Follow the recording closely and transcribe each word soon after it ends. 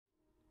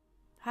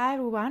Hi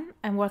everyone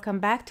and welcome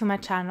back to my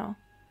channel.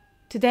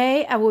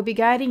 Today I will be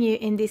guiding you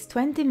in this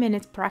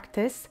 20-minute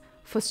practice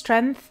for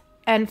strength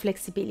and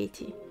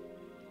flexibility.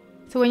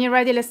 So when you're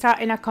ready, let's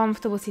start in a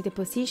comfortable seated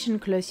position.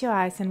 Close your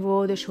eyes and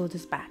roll the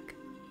shoulders back.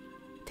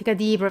 Take a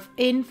deep breath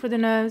in through the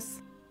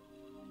nose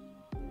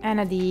and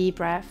a deep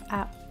breath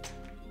out.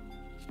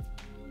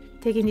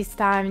 Taking this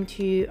time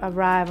to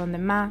arrive on the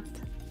mat,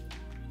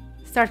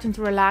 starting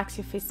to relax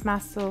your face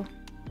muscle,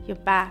 your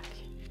back,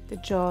 the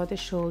jaw, the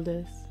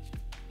shoulders.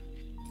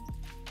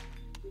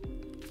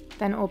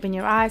 Then open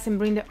your eyes and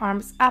bring the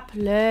arms up,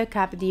 look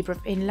up, deep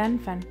breath in,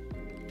 lengthen.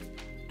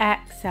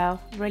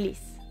 Exhale,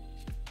 release.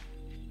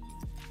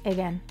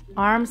 Again,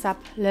 arms up,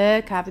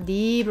 look up,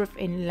 deep breath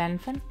in,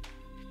 lengthen.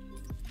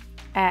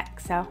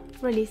 Exhale,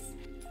 release.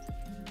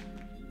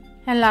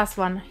 And last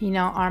one,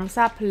 arms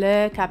up,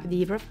 look up,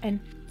 deep breath in.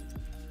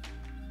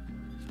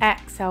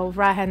 Exhale,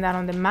 right hand down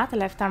on the mat,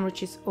 left arm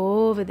reaches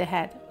over the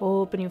head,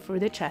 opening through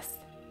the chest,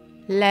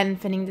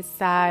 lengthening the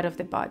side of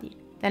the body.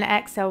 Then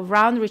exhale,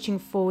 round, reaching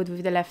forward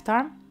with the left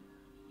arm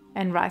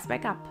and rise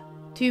back up.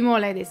 2 more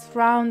like this,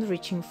 round,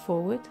 reaching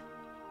forward,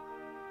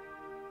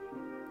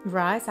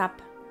 rise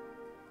up.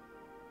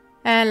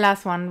 And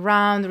last one,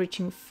 round,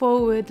 reaching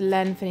forward,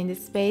 lengthening the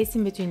space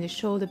in between the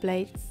shoulder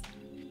blades.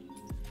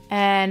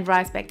 And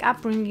rise back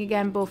up, bringing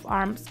again both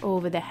arms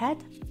over the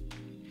head.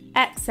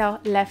 Exhale,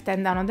 left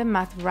hand down on the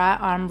mat,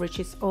 right arm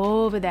reaches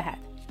over the head.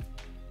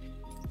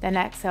 Then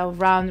exhale,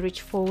 round,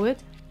 reach forward.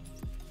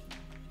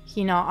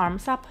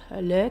 Arms up,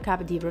 look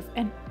up, deep breath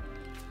in.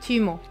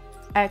 2 more.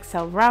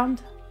 Exhale,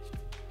 round.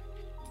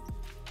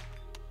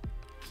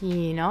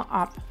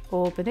 Up,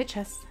 open the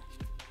chest.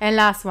 And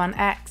last one,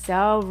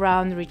 exhale,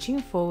 round, reaching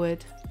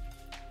forward.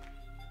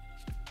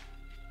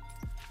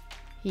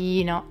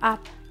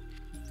 Up.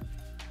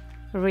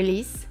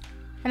 Release.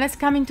 And let's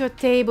come into a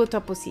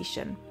tabletop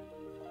position.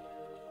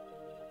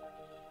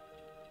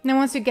 Now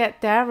once you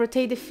get there,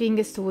 rotate the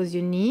fingers towards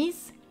your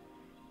knees,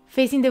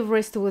 facing the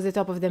wrist towards the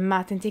top of the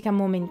mat, and take a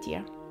moment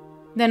here.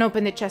 Then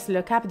open the chest,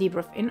 look up, deep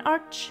breath in,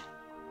 arch.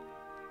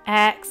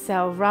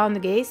 Exhale, round the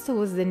gaze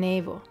towards the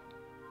navel.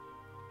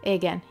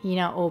 Again,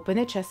 open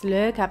the chest,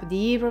 look up,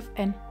 deep breath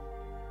in.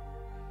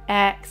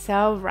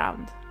 Exhale,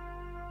 round.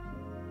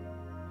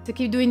 So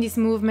keep doing this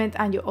movement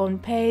at your own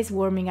pace,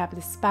 warming up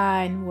the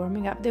spine,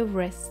 warming up the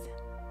wrist.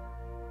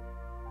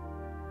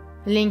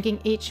 Linking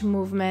each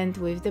movement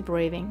with the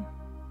breathing.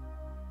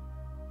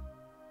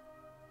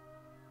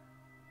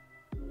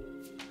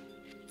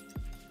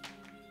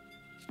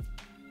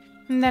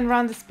 And then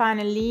round the spine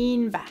and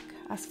lean back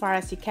as far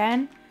as you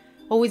can,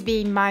 always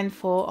being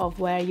mindful of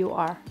where you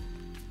are.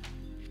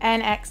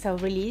 And exhale,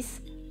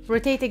 release.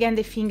 Rotate again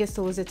the fingers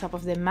towards the top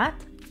of the mat.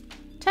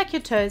 Tuck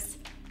your toes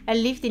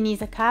and lift the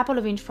knees a couple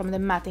of inches from the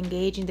mat,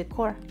 engaging the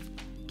core.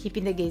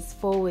 Keeping the gaze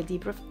forward,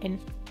 deep breath in.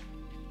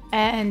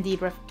 And deep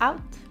breath out,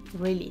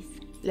 release.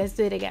 Let's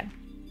do it again.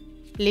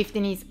 Lift the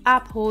knees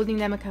up, holding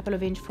them a couple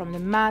of inches from the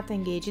mat,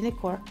 engaging the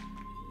core.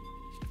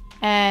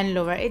 And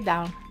lower it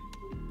down.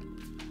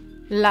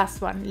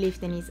 Last one, lift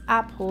the knees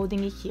up,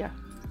 holding it here.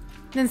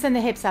 Then send the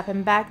hips up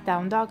and back,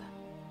 down dog.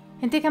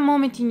 And take a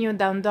moment in your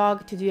down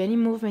dog to do any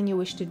movement you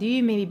wish to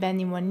do, maybe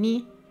bending one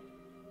knee.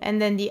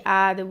 And then the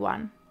other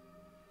one.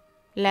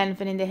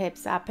 Lengthening the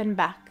hips up and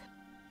back.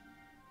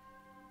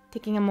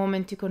 Taking a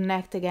moment to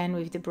connect again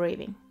with the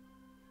breathing.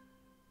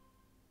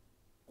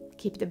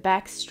 Keep the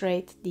back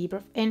straight, deep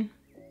breath in.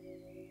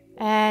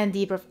 And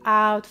deep breath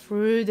out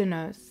through the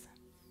nose.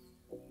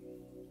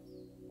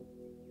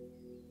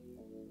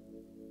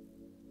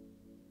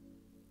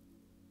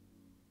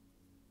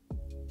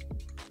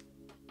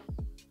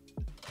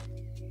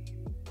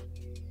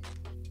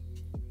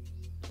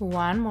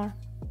 One more.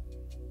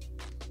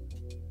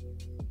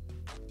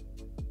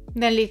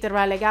 Then lift the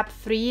right leg up,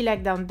 3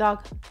 leg down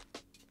dog.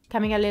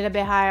 Coming a little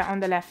bit higher on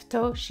the left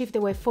toe, shift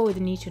the weight forward,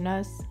 knee to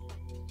nose.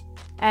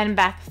 And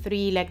back,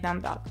 3 leg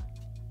down dog.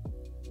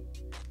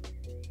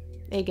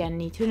 Again,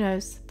 knee to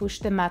nose, push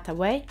the mat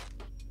away.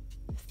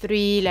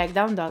 3 leg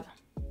down dog.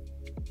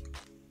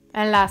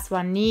 And last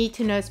one, knee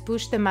to nose,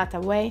 push the mat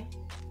away.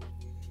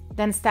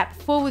 Then step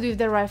forward with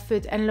the right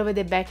foot and lower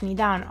the back knee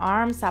down,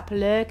 arms up,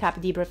 look up,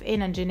 deep breath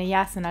in,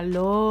 Anjaneyasana,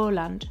 low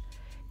lunge.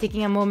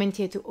 Taking a moment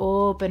here to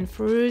open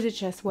through the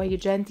chest while you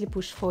gently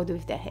push forward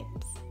with the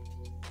hips.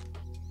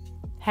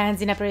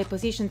 Hands in upright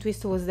position,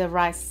 twist towards the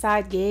right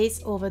side,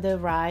 gaze over the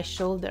right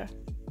shoulder.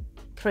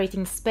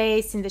 Creating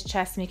space in the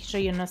chest, making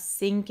sure you're not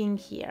sinking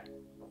here.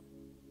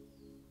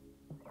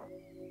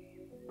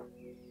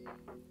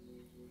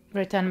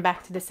 Return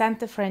back to the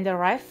center, frame the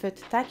right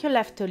foot, tuck your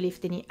left toe,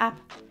 lift the knee up,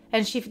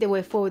 and shift the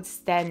weight forward,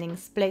 standing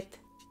split.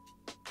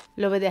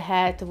 Lower the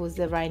head towards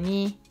the right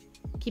knee,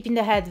 keeping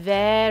the head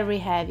very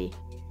heavy.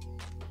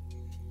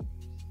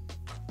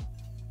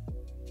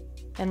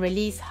 Then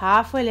release,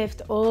 halfway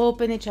lift,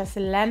 open the chest,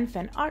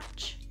 lengthen,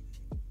 arch.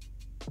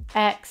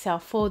 Exhale,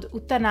 fold,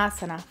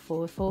 Uttanasana,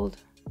 forward fold.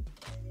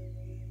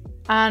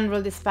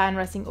 Unroll the spine,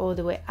 resting all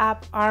the way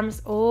up,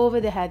 arms over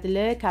the head,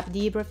 look up,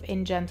 deep breath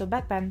in, gentle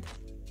back bend.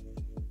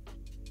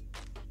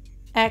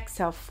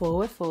 Exhale,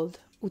 forward fold.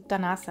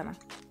 Uttanasana.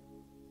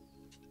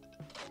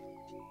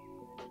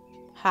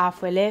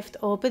 Halfway lift,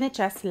 open the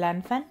chest,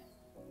 lengthen.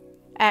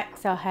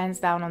 Exhale, hands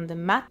down on the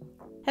mat.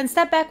 And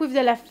step back with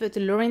the left foot,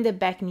 lowering the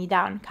back knee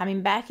down,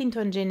 coming back into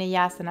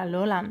Anjaneyasana,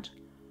 low lunge.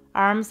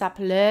 Arms up,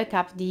 look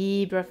up,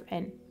 deep breath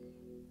in.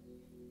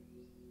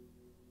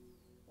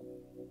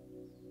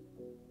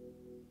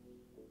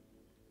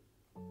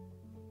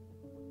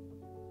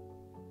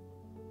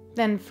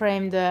 Then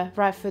frame the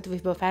right foot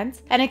with both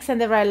hands and extend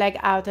the right leg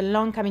out and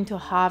long, coming to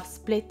half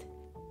split.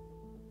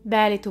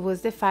 Belly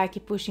towards the thigh,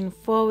 keep pushing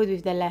forward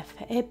with the left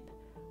hip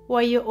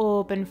while you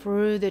open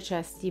through the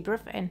chest, deep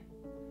breath in.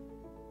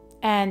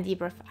 And deep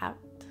breath out.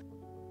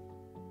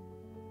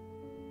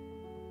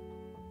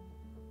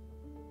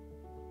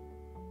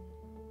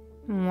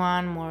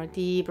 One more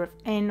deep breath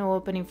in,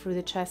 opening through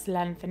the chest,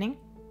 lengthening.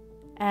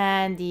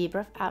 And deep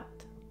breath out.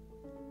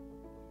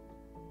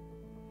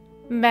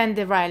 Bend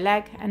the right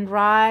leg and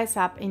rise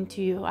up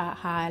into a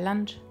high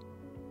lunge.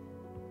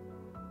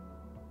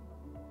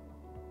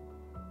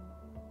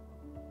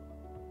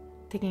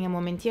 Taking a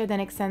moment here,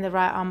 then extend the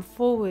right arm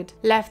forward,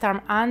 left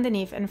arm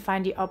underneath and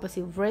find the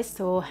opposite wrist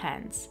or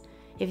hands.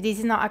 If this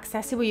is not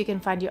accessible, you can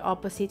find your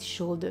opposite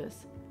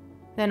shoulders.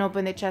 Then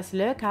open the chest,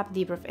 look up,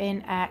 deep breath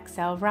in,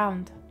 exhale,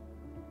 round.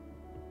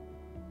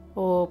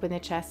 Open the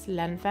chest,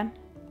 lengthen,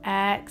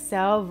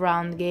 exhale,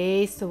 round,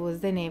 gaze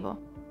towards the navel.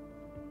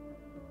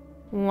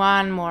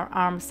 One more,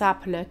 arms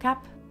up, look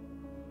up.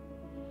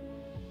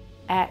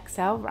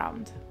 Exhale,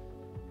 round.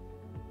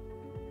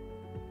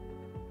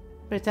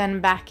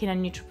 Return back in a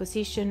neutral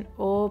position,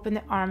 open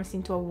the arms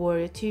into a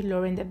warrior two,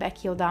 lowering the back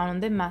heel down on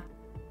the mat.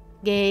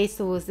 Gaze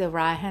towards the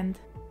right hand.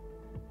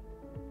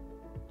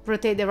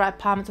 Rotate the right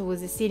palm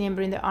towards the ceiling,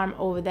 bring the arm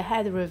over the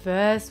head,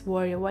 reverse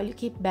warrior while you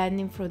keep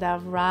bending through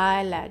that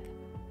right leg.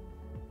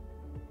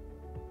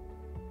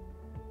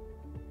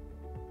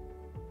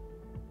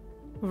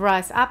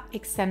 Rise up,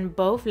 extend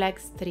both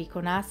legs,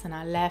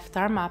 Trikonasana, left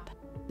arm up,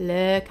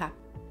 look up.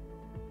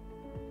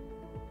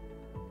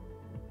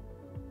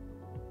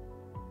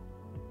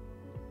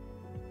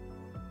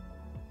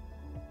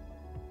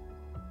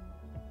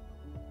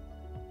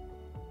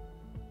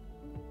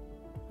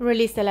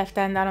 Release the left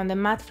hand down on the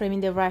mat,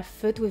 framing the right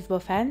foot with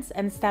both hands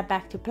and step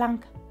back to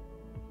plank.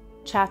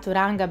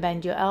 Chaturanga,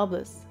 bend your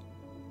elbows.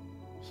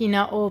 Here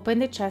now open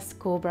the chest,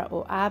 cobra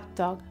or up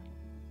dog.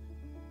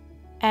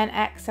 And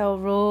exhale,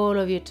 roll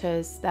of your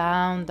toes,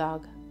 down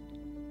dog.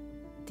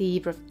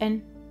 Deep breath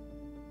in.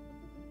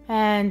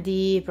 And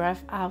deep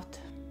breath out.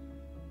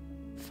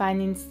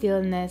 Finding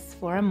stillness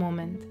for a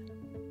moment.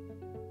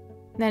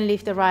 Then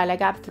lift the right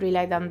leg up, three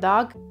leg down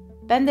dog.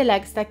 Bend the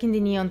leg, stacking the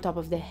knee on top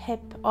of the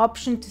hip.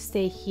 Option to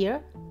stay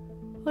here.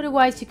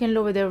 Otherwise, you can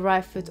lower the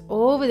right foot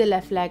over the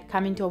left leg,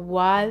 coming to a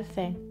wild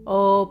thing.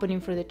 Opening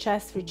through the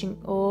chest,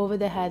 reaching over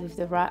the head with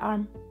the right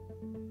arm.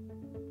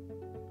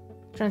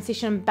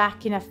 Transition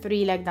back in a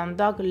three leg down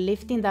dog,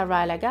 lifting the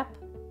right leg up.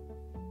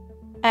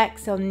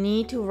 Exhale,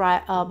 knee to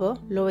right elbow,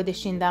 lower the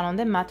shin down on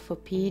the mat for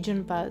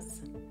pigeon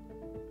pose.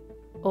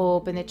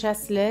 Open the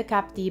chest, look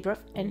up, deep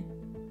breath in.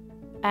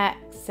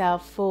 Exhale,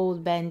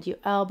 fold, bend your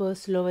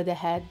elbows, lower the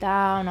head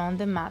down on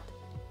the mat.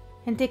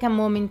 And take a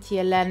moment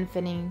here,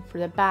 lengthening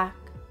through the back.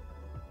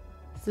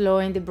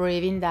 Slowing the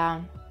breathing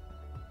down.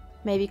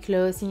 Maybe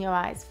closing your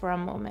eyes for a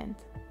moment.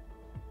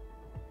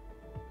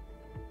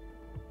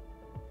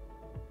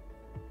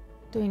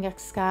 Doing a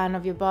scan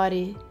of your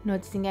body,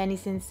 noticing any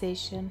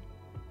sensation.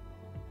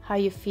 How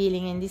you're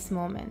feeling in this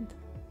moment.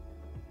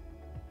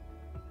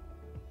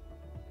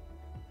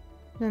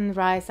 Then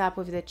rise up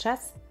with the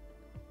chest.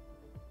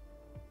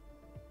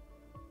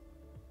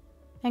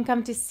 And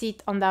come to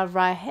sit on that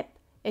right hip,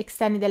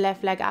 extending the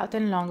left leg out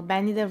and long,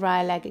 bending the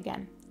right leg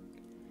again.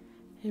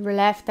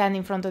 Left hand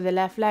in front of the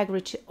left leg,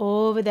 reach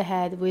over the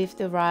head with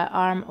the right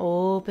arm,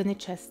 open the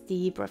chest,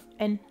 deep breath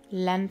in,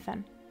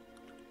 lengthen.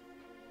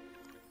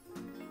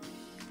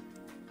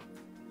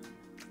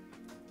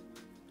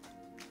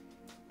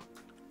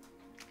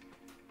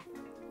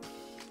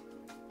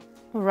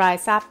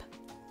 Rise up,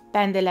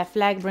 bend the left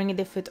leg, bringing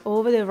the foot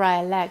over the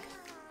right leg.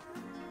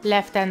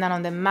 Left hand down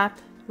on the mat,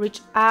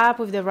 reach up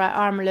with the right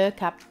arm,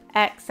 look up.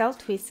 Exhale,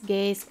 twist,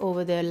 gaze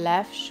over the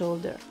left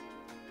shoulder.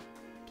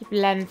 Keep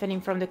lengthening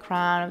from the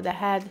crown of the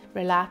head,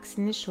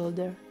 relaxing the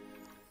shoulder.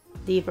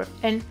 Deep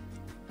breath in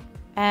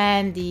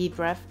and deep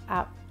breath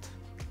out.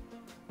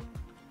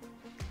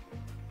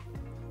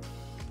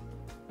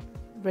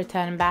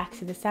 Return back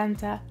to the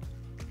center.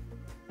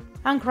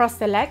 Uncross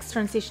the legs,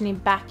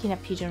 transitioning back in a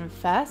pigeon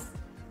first.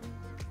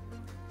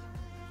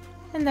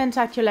 And then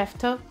tuck your left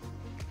toe.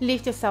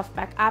 Lift yourself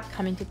back up,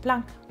 coming to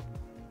plank.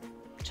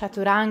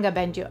 Chaturanga,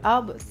 bend your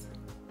elbows.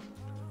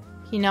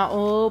 Here now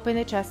open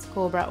the chest,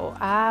 cobra or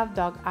up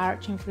dog,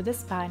 arching through the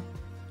spine.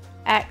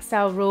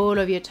 Exhale, roll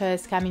of your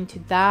toes, coming to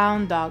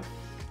down dog.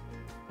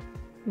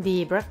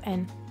 Deep breath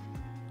in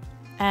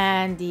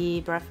and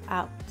deep breath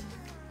out.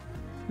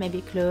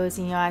 Maybe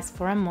closing your eyes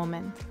for a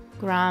moment,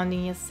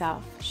 grounding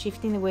yourself,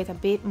 shifting the weight a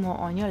bit more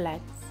on your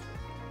legs.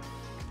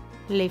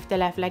 Lift the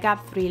left leg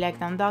up, three leg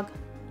down dog.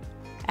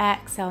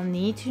 Exhale,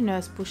 knee to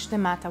nose, push the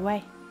mat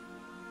away.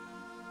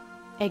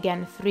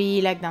 Again,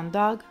 3 leg down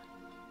dog.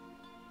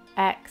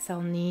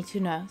 Exhale, knee to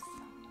nose.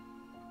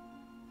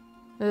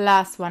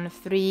 Last one,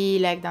 3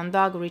 leg down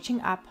dog, reaching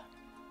up.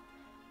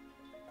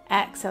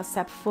 Exhale,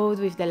 step forward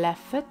with the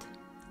left foot.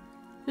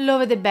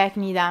 Lower the back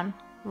knee down.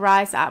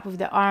 Rise up with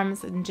the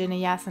arms in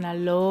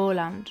Vinyasa low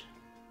lunge.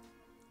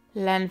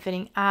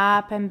 Lengthening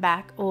up and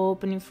back,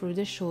 opening through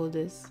the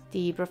shoulders.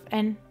 Deep breath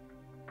in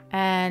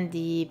and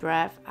deep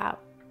breath out.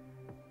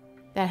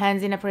 Then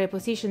hands in a prayer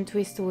position,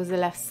 twist towards the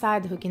left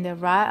side, hooking the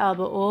right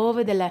elbow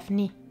over the left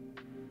knee.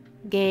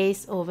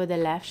 Gaze over the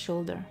left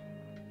shoulder.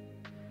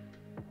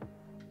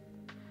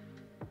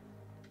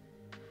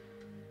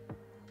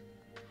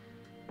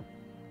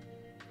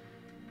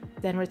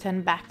 Then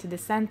return back to the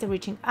center,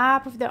 reaching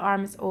up with the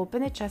arms,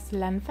 open the chest,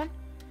 lengthen.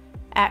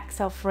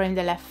 Exhale, frame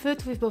the left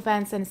foot with both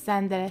hands and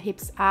send the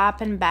hips up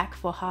and back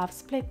for half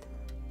split.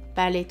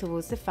 Belly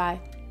towards the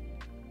thigh.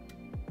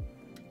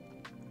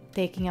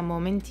 Taking a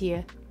moment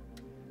here.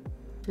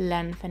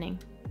 Lengthening.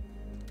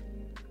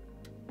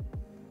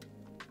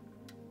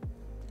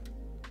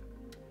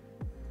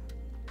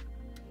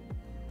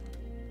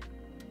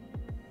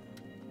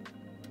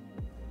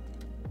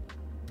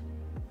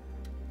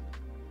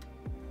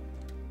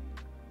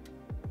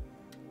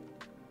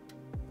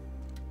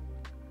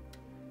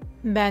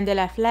 Bend the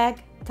left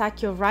leg,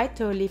 tuck your right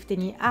toe, lift the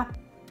knee up,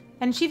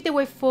 and shift the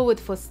weight forward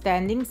for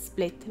standing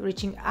split,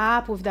 reaching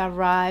up with the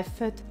right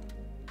foot.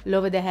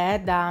 Lower the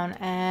head down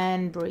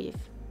and breathe.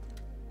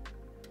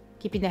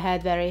 Keeping the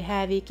head very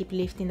heavy, keep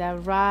lifting the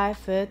right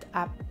foot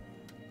up.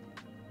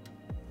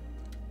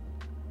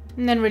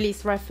 And then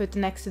release right foot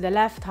next to the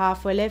left,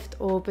 halfway lift,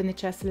 open the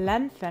chest,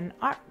 lengthen,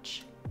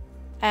 arch.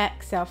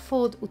 Exhale,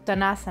 fold,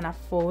 Uttanasana,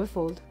 forward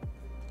fold.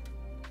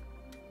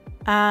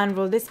 And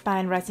roll the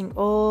spine, rising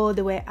all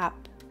the way up.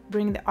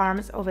 Bring the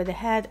arms over the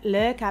head,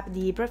 look up,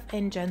 deep breath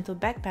in, gentle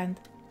back bend.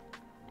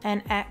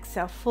 And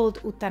exhale,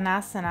 fold,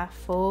 Uttanasana,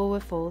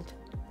 forward fold.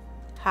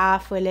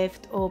 Halfway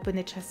lift, open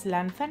the chest,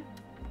 lengthen.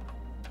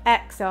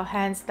 Exhale,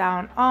 hands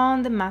down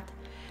on the mat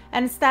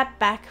and step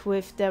back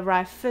with the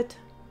right foot.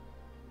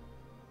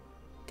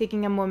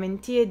 Taking a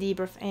moment here, deep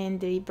breath in,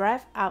 deep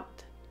breath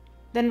out.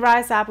 Then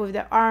rise up with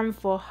the arm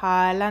for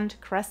high lunge,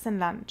 crescent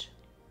lunge.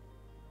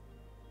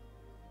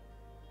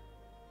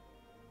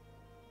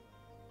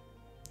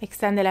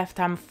 Extend the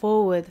left arm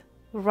forward,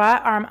 right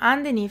arm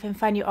underneath and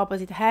find your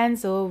opposite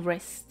hands or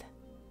wrist.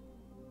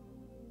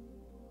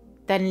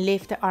 Then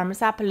lift the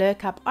arms up,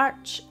 look up,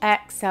 arch.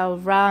 Exhale,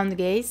 round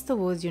gaze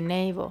towards your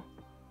navel.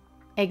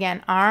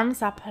 Again,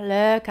 arms up,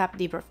 look up,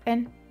 deep breath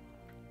in.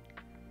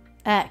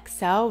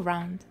 Exhale,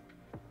 round.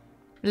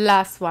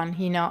 Last one,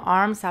 here now,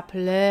 arms up,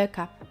 look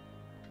up.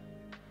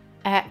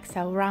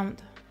 Exhale,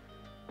 round.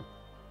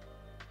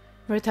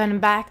 Return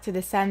back to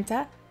the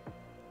center.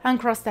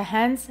 Uncross the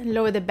hands,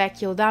 lower the back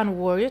heel down,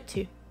 warrior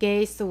 2.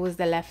 Gaze towards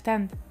the left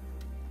hand.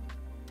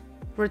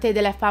 Rotate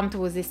the left palm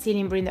towards the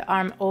ceiling, bring the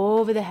arm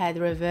over the head,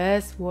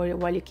 reverse warrior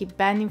while you keep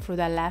bending through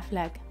the left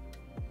leg.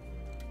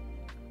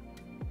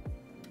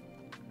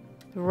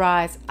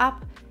 Rise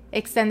up,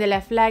 extend the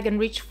left leg and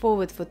reach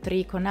forward for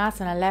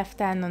Trikonasana, left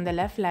hand on the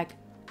left leg.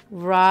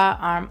 Right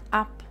arm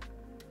up.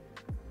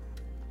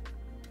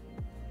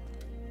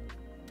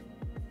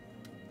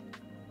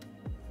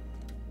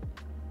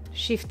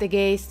 Shift the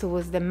gaze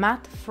towards the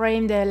mat,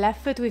 frame the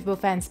left foot with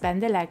both hands,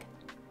 bend the leg.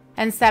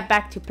 And step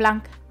back to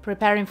plank,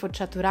 preparing for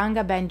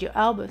Chaturanga, bend your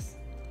elbows.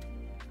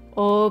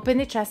 Open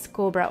the chest,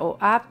 cobra or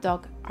up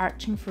dog,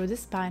 arching through the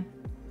spine.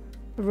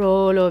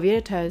 Roll over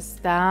your toes,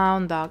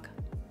 down dog.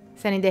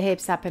 Sending the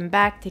hips up and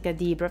back, take a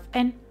deep breath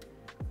in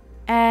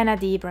and a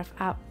deep breath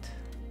out.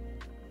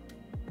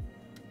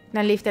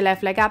 Now lift the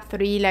left leg up,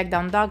 3 leg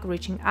down dog,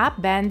 reaching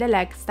up, bend the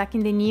leg,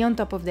 stacking the knee on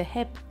top of the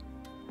hip.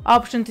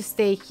 Option to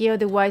stay here,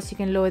 otherwise you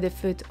can lower the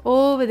foot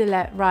over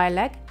the right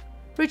leg,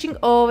 reaching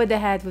over the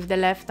head with the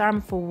left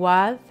arm for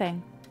wild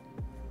thing.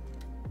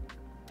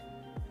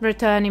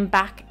 Returning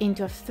back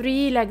into a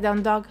 3 leg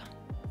down dog.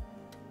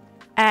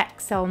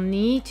 Exhale,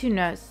 knee to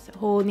nose,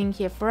 holding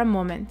here for a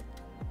moment.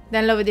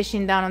 Then lower the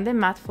shin down on the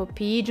mat for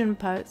pigeon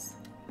pose.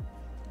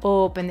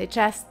 Open the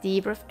chest,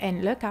 deep breath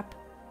in, look up.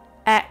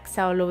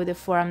 Exhale, lower the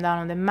forearm down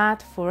on the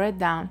mat, forehead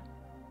down.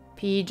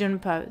 Pigeon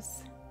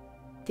pose.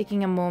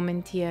 Taking a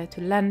moment here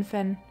to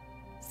lengthen,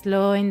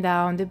 slowing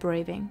down the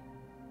breathing.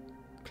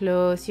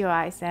 Close your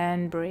eyes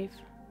and breathe.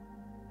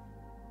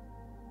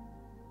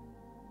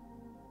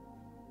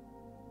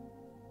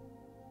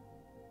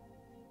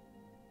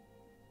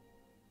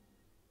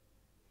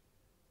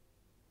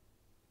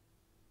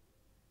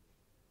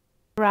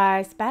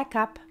 Rise back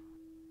up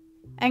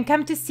and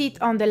come to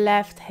sit on the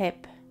left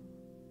hip.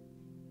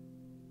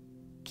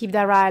 Keep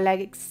the right leg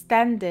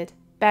extended,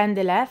 bend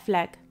the left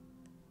leg.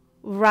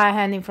 Right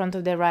hand in front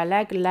of the right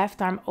leg,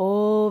 left arm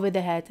over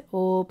the head,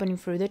 opening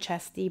through the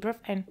chest, deep breath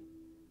in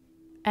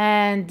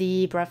and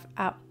deep breath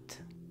out.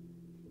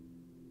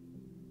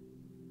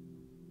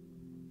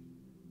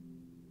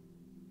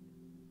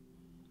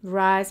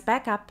 Rise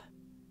back up,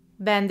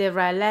 bend the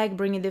right leg,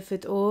 bringing the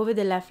foot over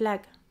the left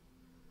leg.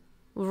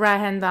 Right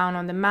hand down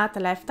on the mat,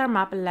 left arm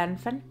up,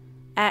 lengthen.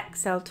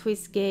 Exhale,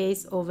 twist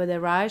gaze over the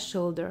right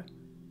shoulder.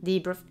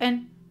 Deep breath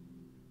in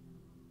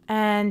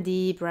and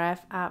deep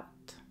breath out.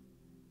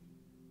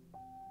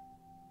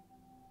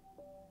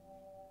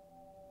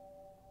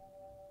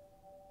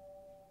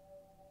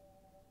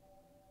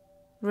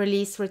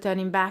 Release,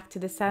 returning back to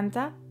the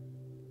center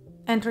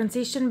and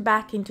transition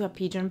back into a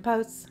pigeon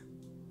pose.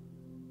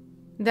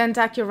 Then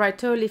tuck your right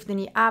toe, lift the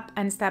knee up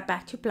and step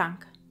back to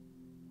plank.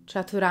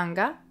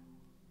 Chaturanga.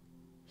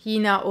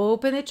 Here now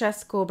open the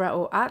chest, cobra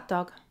or out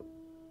dog.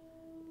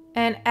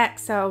 And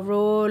exhale,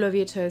 roll over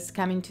your toes,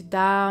 coming to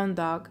down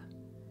dog.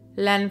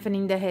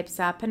 Lengthening the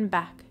hips up and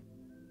back.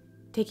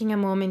 Taking a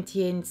moment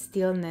here in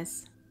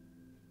stillness.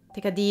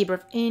 Take a deep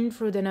breath in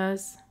through the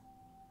nose.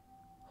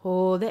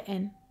 Hold it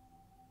in.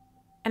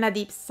 And a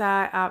deep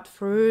sigh out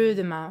through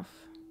the mouth.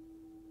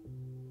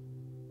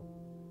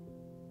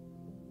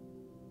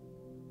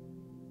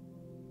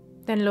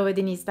 Then lower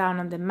the knees down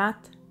on the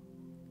mat.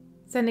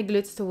 Send the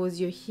glutes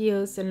towards your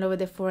heels and lower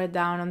the forehead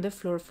down on the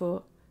floor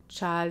for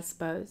child's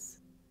pose.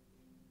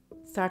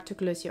 Start to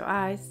close your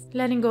eyes,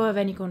 letting go of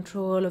any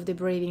control of the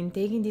breathing,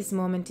 taking this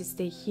moment to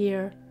stay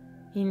here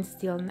in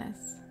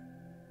stillness.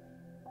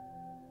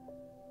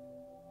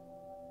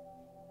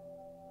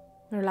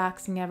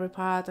 Relaxing every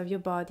part of your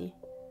body.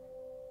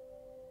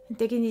 And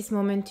taking this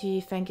moment to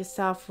thank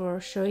yourself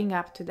for showing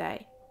up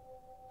today,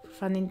 for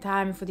finding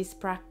time for this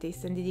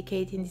practice and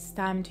dedicating this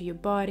time to your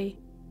body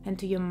and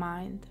to your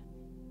mind.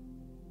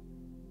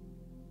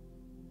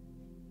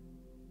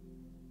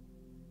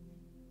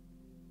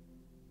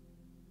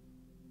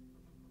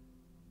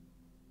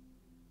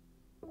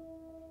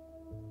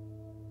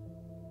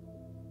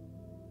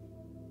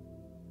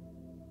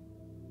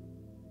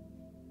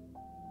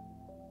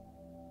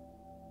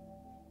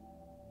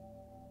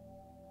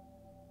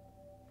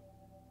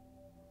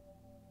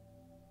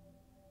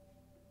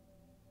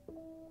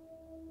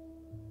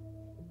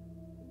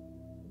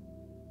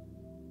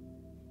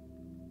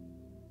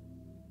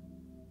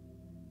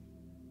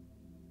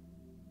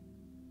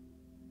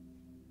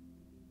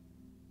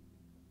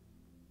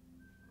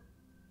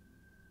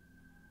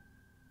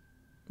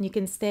 You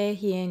can stay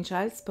here in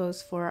child's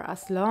pose for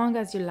as long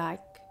as you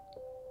like.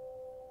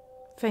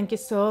 Thank you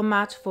so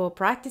much for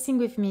practicing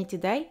with me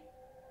today.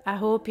 I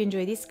hope you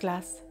enjoyed this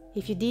class.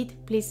 If you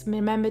did, please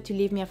remember to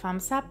leave me a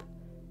thumbs up,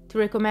 to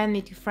recommend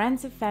me to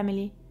friends and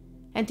family,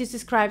 and to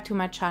subscribe to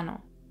my channel.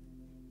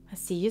 I'll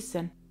see you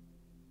soon.